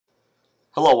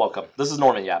Hello, welcome. This is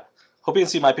Norman Yap. Hope you can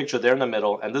see my picture there in the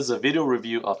middle, and this is a video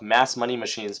review of Mass Money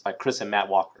Machines by Chris and Matt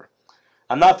Walker.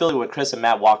 I'm not affiliated with Chris and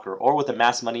Matt Walker or with the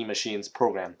Mass Money Machines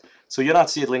program, so you'll not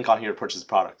see a link on here to purchase the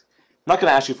product. I'm not going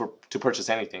to ask you to purchase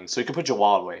anything, so you can put your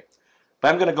wallet away. But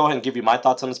I'm going to go ahead and give you my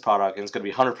thoughts on this product, and it's going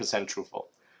to be 100% truthful.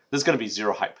 This is going to be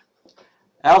zero hype.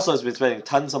 I also have been spending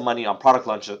tons of money on product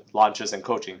launches and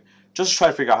coaching just to try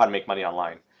to figure out how to make money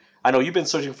online. I know you've been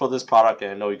searching for this product,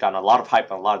 and I know you've gotten a lot of hype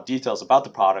and a lot of details about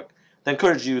the product that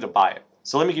encourage you to buy it.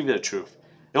 So let me give you the truth.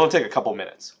 It will take a couple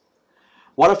minutes.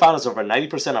 What I found is over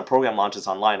 90% of program launches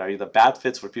online are either bad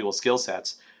fits for people's skill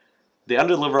sets, they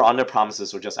underdeliver on their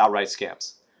promises, or just outright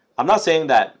scams. I'm not saying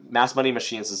that Mass Money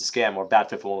Machines is a scam or a bad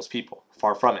fit for most people.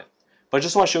 Far from it. But I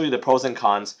just want to show you the pros and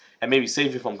cons and maybe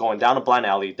save you from going down a blind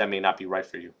alley that may not be right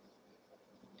for you.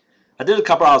 I did a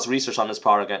couple hours research on this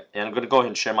product, and I'm going to go ahead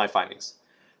and share my findings.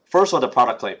 First, what the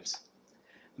product claims.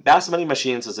 Mass Money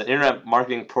Machines is an internet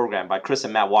marketing program by Chris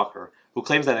and Matt Walker, who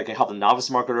claims that it can help a novice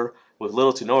marketer with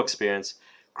little to no experience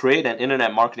create an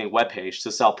internet marketing webpage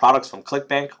to sell products from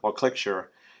Clickbank or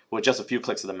Clicksure with just a few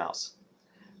clicks of the mouse.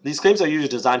 These claims are usually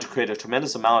designed to create a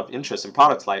tremendous amount of interest in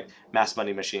products like Mass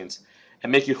Money Machines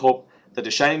and make you hope that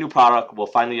the shiny new product will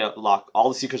finally unlock all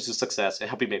the secrets to success and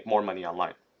help you make more money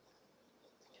online.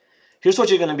 Here's what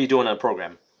you're going to be doing in the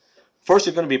program. First,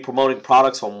 you're going to be promoting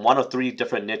products from one of three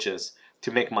different niches to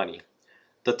make money.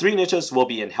 The three niches will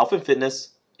be in health and fitness,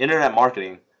 internet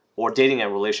marketing, or dating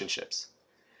and relationships.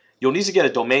 You'll need to get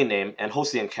a domain name and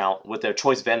hosting account with their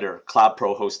choice vendor, Cloud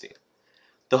Pro Hosting.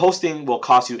 The hosting will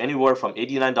cost you anywhere from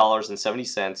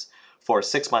 $89.70 for a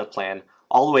 6-month plan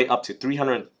all the way up to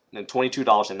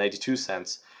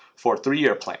 $322.92 for a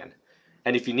 3-year plan.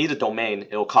 And if you need a domain,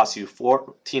 it will cost you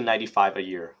 $14.95 a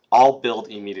year, all billed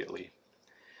immediately.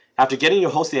 After getting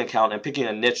your hosting account and picking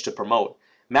a niche to promote,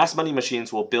 Mass Money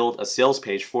Machines will build a sales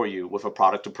page for you with a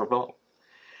product to promote.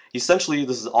 Essentially,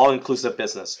 this is all-inclusive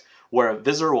business, where a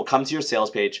visitor will come to your sales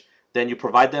page, then you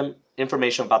provide them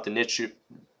information about the niche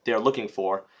they're looking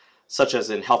for, such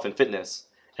as in health and fitness,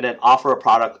 and then offer a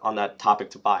product on that topic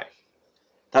to buy.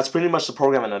 That's pretty much the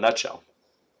program in a nutshell.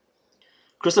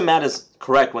 Chris and Matt is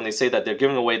correct when they say that they're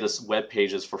giving away this web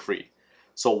pages for free.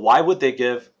 So why would they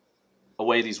give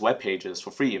away these web pages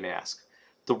for free, you may ask?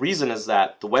 The reason is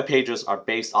that the web pages are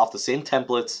based off the same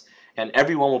templates and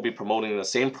everyone will be promoting the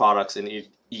same products in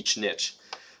each niche.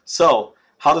 So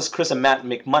how does Chris and Matt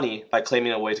make money by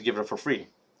claiming a way to give it for free?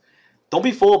 Don't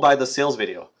be fooled by the sales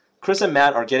video. Chris and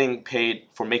Matt are getting paid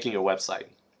for making your website.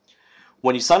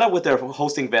 When you sign up with their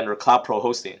hosting vendor, Cloud Pro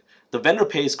Hosting, the vendor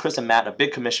pays Chris and Matt a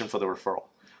big commission for the referral.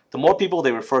 The more people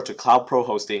they refer to Cloud Pro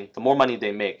Hosting, the more money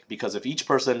they make, because if each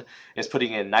person is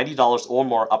putting in $90 or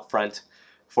more upfront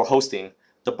for hosting,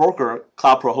 the broker,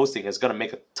 Cloud Pro Hosting, is going to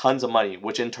make tons of money,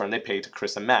 which in turn they pay to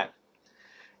Chris and Matt.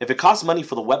 If it costs money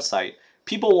for the website,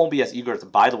 people won't be as eager to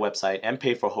buy the website and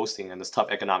pay for hosting in this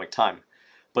tough economic time.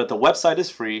 But if the website is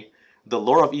free, the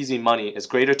lure of easy money is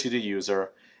greater to the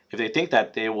user if they think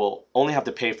that they will only have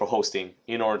to pay for hosting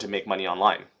in order to make money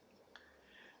online.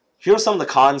 Here are some of the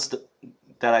cons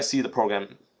that I see in the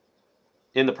program.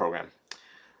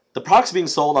 The products being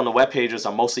sold on the web pages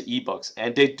are mostly ebooks,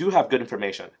 and they do have good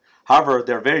information. However,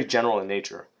 they're very general in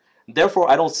nature.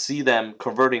 Therefore, I don't see them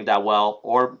converting that well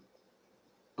or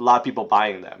a lot of people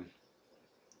buying them.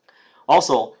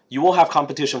 Also, you will have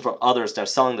competition from others that are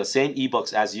selling the same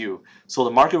ebooks as you, so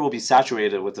the market will be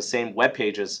saturated with the same web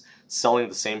pages selling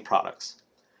the same products.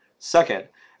 Second,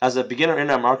 as a beginner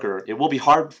internet marketer, it will be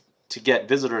hard to get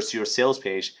visitors to your sales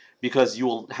page because you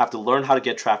will have to learn how to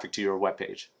get traffic to your web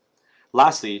page.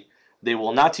 Lastly, they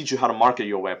will not teach you how to market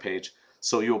your web page,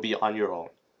 so you will be on your own.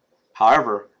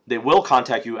 However, they will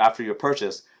contact you after your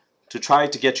purchase to try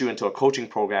to get you into a coaching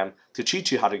program to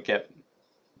teach you how to get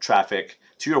traffic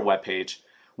to your web page,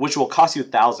 which will cost you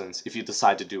thousands if you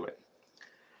decide to do it.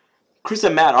 Chris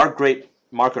and Matt are great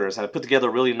marketers and have put together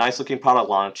a really nice looking product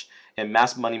launch and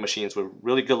Mass Money Machines with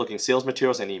really good looking sales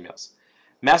materials and emails.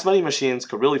 Mass Money Machines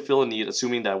could really fill a need,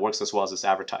 assuming that it works as well as it's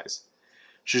advertised.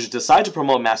 Should you decide to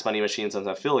promote Mass Money Machines as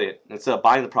an affiliate instead of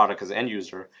buying the product as an end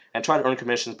user and try to earn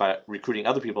commissions by recruiting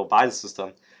other people to buy the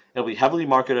system, it will be heavily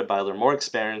marketed by other more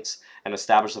experienced and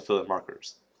established affiliate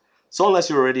marketers. So unless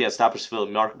you're already an established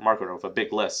affiliate marketer with a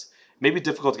big list, it may be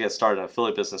difficult to get started in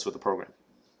affiliate business with the program.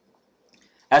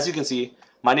 As you can see,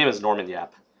 my name is Norman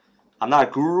Yap. I'm not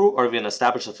a guru or even an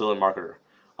established affiliate marketer.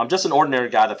 I'm just an ordinary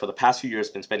guy that for the past few years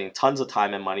has been spending tons of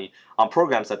time and money on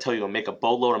programs that tell you to make a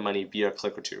boatload of money via a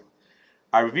click or two.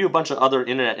 I review a bunch of other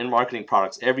internet and marketing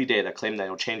products every day that claim that it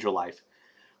will change your life.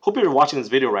 Hope you're watching this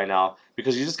video right now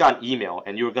because you just got an email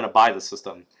and you were going to buy the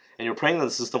system, and you're praying that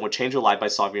the system will change your life by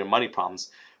solving your money problems,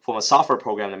 from a software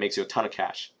program that makes you a ton of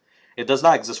cash. It does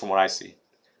not exist from what I see.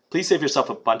 Please save yourself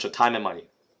a bunch of time and money.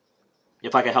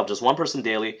 If I can help just one person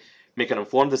daily make an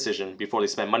informed decision before they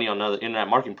spend money on another internet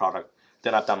marketing product,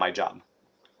 then I've done my job.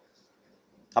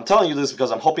 I'm telling you this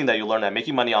because I'm hoping that you learn that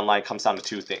making money online comes down to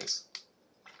two things.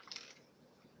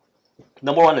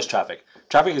 Number one is traffic.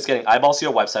 Traffic is getting eyeballs to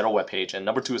your website or webpage, and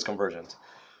number two is conversions.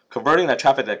 Converting that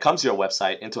traffic that comes to your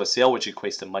website into a sale, which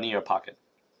equates to money in your pocket.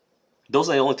 Those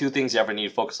are the only two things you ever need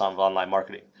to focus on with online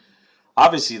marketing.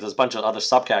 Obviously, there's a bunch of other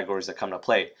subcategories that come into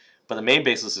play, but the main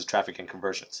basis is traffic and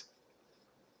conversions.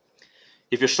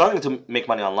 If you're struggling to make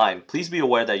money online, please be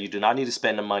aware that you do not need to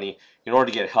spend the money in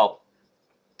order to get help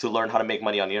to learn how to make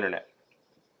money on the internet.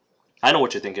 I know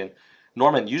what you're thinking.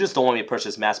 Norman, you just don't want me to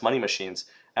purchase mass money machines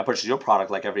and purchase your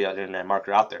product like every other internet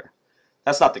marketer out there.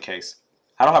 That's not the case.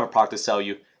 I don't have a product to sell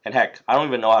you, and heck, I don't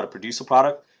even know how to produce a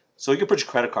product, so you can put your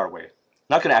credit card away. I'm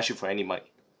not going to ask you for any money.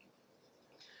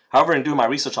 However, in doing my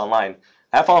research online,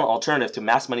 I found an alternative to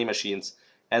mass money machines,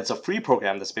 and it's a free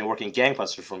program that's been working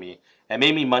gangbusters for me and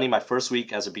made me money my first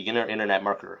week as a beginner internet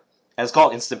marketer, and it's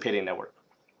called Instant Payday Network.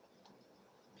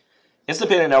 Instant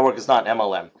Payday Network is not an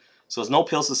MLM, so there's no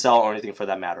pills to sell or anything for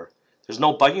that matter. There's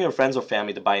no bugging your friends or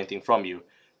family to buy anything from you,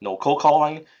 no cold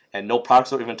calling, and no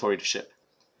products or inventory to ship.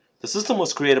 The system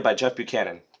was created by Jeff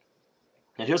Buchanan,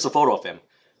 and here's a photo of him,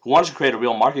 who wanted to create a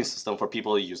real marketing system for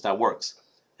people to use that works.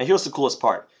 And here's the coolest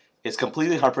part. It's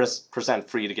completely 100%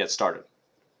 free to get started.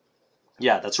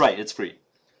 Yeah, that's right, it's free.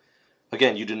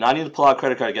 Again, you do not need to pull out a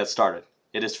credit card to get started.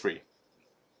 It is free.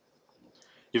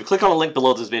 If you click on the link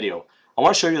below this video, I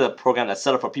want to show you the program that's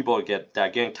set up for people that are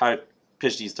getting tired of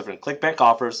pitch these different Clickbank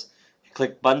offers and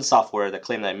click button software that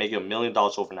claim that make you $1 million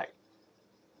overnight.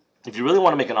 If you really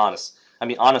want to make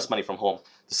honest money from home,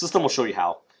 the system will show you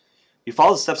how. You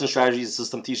follow the steps and strategies the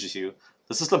system teaches you,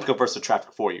 the system converts the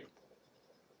traffic for you.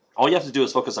 All you have to do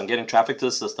is focus on getting traffic to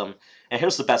the system, and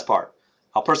here's the best part.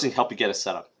 I'll personally help you get it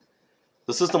set up.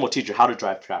 The system will teach you how to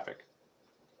drive traffic.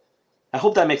 I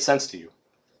hope that makes sense to you.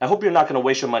 I hope you're not going to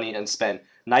waste your money and spend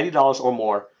 $90 or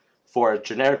more for a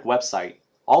generic website,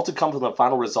 all to come to the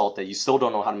final result that you still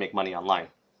don't know how to make money online.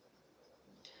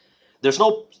 There's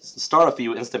no startup fee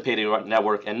with Instant Payday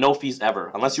Network and no fees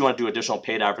ever, unless you want to do additional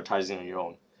paid advertising on your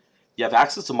own. You have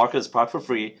access to market this product for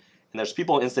free, and there's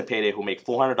people in Instant Payday who make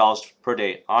 $400 per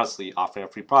day honestly offering a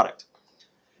free product.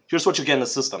 Here's what you get in the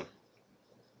system.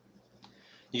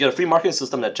 You get a free marketing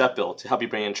system that Jeff built to help you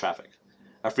bring in traffic.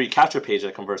 A free capture page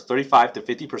that converts 35 to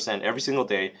 50% every single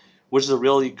day, which is a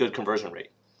really good conversion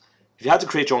rate. If you have to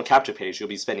create your own capture page, you'll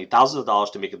be spending thousands of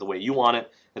dollars to make it the way you want it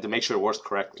and to make sure it works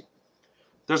correctly.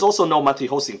 There's also no monthly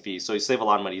hosting fee, so you save a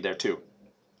lot of money there too.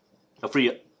 A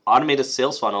free automated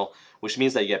sales funnel, which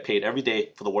means that you get paid every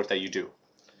day for the work that you do.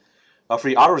 A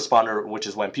free autoresponder, which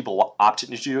is when people opt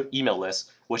into your email list,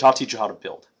 which I'll teach you how to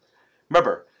build.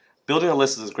 Remember, building a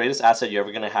list is the greatest asset you're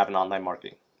ever going to have in online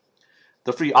marketing.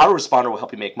 The free autoresponder will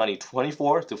help you make money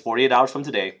 24 to 48 hours from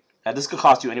today, and this could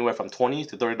cost you anywhere from $20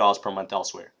 to $30 per month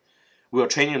elsewhere. We will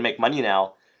train you to make money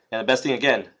now, and the best thing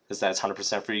again is that it's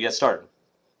 100% free to get started.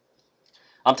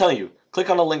 I'm telling you, click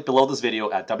on the link below this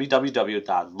video at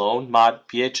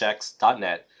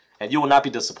www.loanmodphx.net and you will not be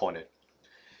disappointed.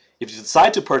 If you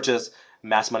decide to purchase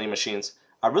mass money machines,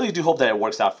 I really do hope that it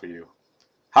works out for you.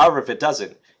 However, if it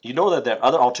doesn't, you know that there are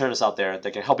other alternatives out there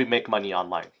that can help you make money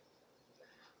online.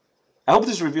 I hope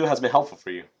this review has been helpful for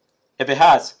you. If it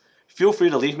has, feel free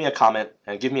to leave me a comment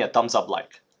and give me a thumbs up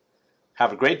like.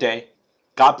 Have a great day,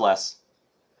 God bless,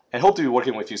 and hope to be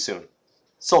working with you soon.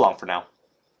 So long for now.